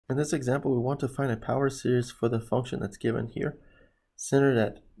in this example, we want to find a power series for the function that's given here, centered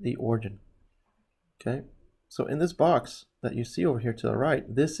at the origin. Okay, so in this box that you see over here to the right,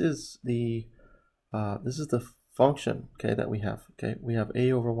 this is the function, okay, that we have. Okay, we have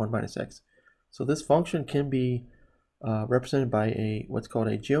a over 1 minus x. So this function can be represented by what's called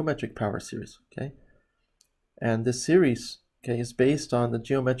a geometric power series. Okay, and this series, okay, is based on the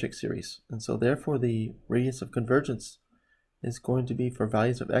geometric series, and so therefore the radius of convergence is going to be for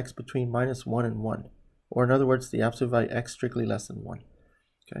values of x between -1 and 1, or in other words, the absolute value x strictly less than 1.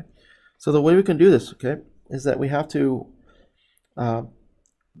 Okay, so the way we can do this, okay, is that we have to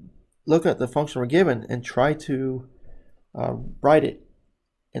look at the function we're given and try to write it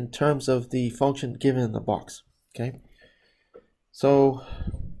in terms of the function given in the box. Okay, so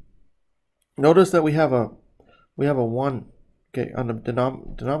notice that we have a 1. Okay, on the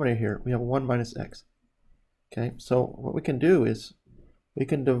denominator here we have a 1 minus x. Okay, so what we can do is we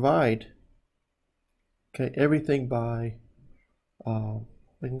can divide, okay, everything by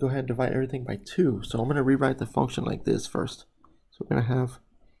we can go ahead and divide everything by 2. So I'm going to rewrite the function like this first. So we're going to have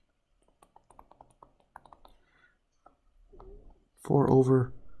 4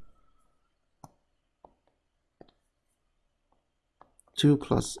 over 2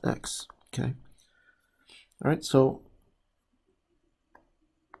 plus x. Okay. All right, so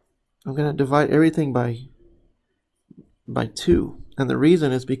I'm going to divide everything by 2, and the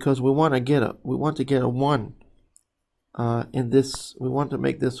reason is because we want to get a 1 in this. We want to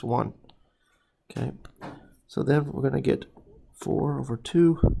make this 1. Okay, so then we're going to get 4 over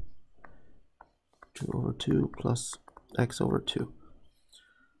 2 over 2 plus x over 2.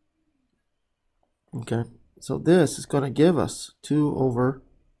 Okay, so this is going to give us 2 over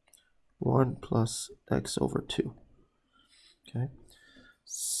 1 plus x over 2. Okay,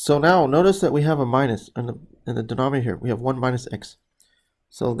 so now notice that we have a minus in the denominator here. We have 1 minus x.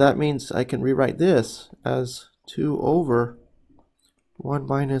 So that means I can rewrite this as 2 over 1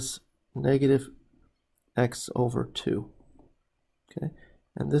 minus negative x over 2. Okay,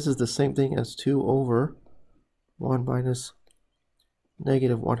 and this is the same thing as 2 over 1 minus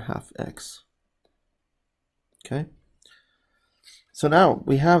negative 1/2 x. Okay, so now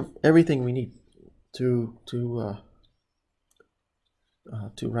we have everything we need to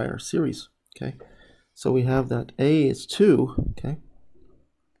write our series. Okay, so we have that a is 2. Okay,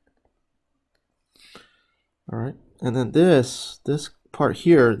 all right, and then this part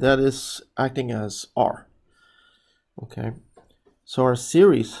here, that is acting as r. Okay, so our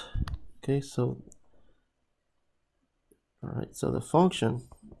series, okay, so all right, so the function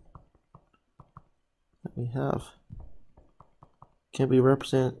that we have can be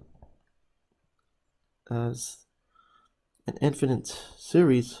represented as an infinite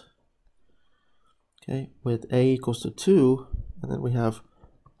series, okay, with a equals to 2, and then we have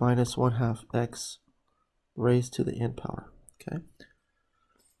minus 1/2 x raised to the n power.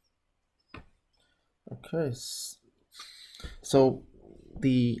 Okay, so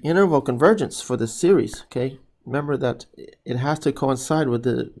the interval convergence for this series, okay, remember that it has to coincide with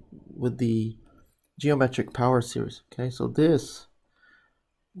the geometric power series. Okay, so this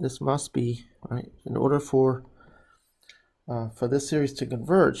must be right in order for this series to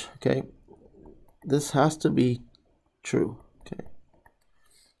converge. Okay, this has to be true. Okay,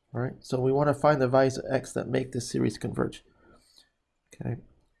 all right, so we want to find the values of x that make this series converge. Okay,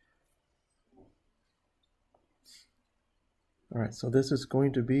 all right, so this is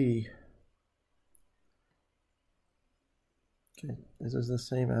going to be, okay, this is the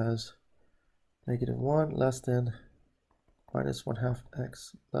same as -1 less than minus 1/2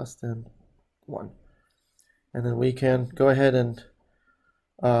 x less than 1. And then we can go ahead and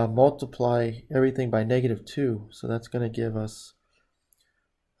multiply everything by -2. So that's going to give us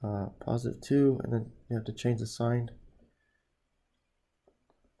 +2, and then you have to change the sign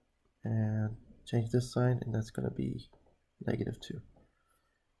and change this sign, and that's going to be -2.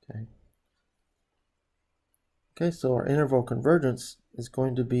 Okay. Okay, so our interval convergence is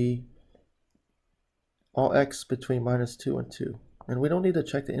going to be all x between -2 and 2. And we don't need to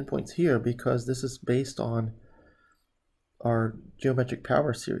check the endpoints here because this is based on our geometric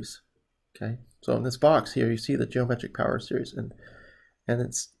power series. Okay, so in this box here you see the geometric power series, and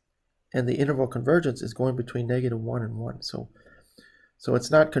the interval convergence is going between -1 and 1. So it's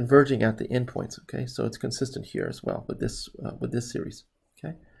not converging at the endpoints. Okay, so it's consistent here as well with this series.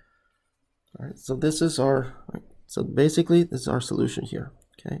 Okay, all right. So this is so basically this is our solution here.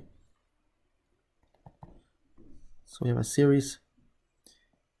 Okay, so we have a series.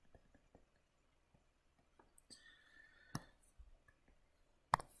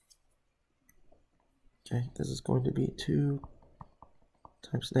 Okay, this is going to be 2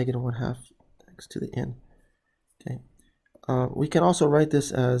 times negative 1/2 x to the n. Okay. We can also write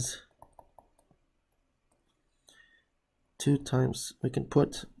this as 2 times, we can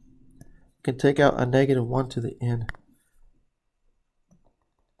take out a negative 1 to the n.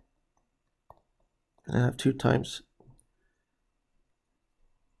 And I have 2 times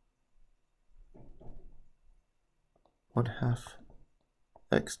 1/2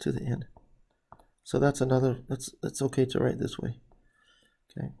 x to the n. So that's okay to write this way.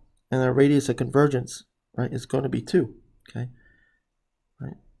 Okay. And our radius of convergence, right, is going to be 2. Okay.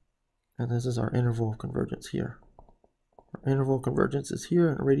 Right. And this is our interval of convergence here. Our interval of convergence is here,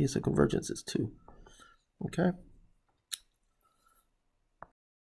 and radius of convergence is 2. Okay.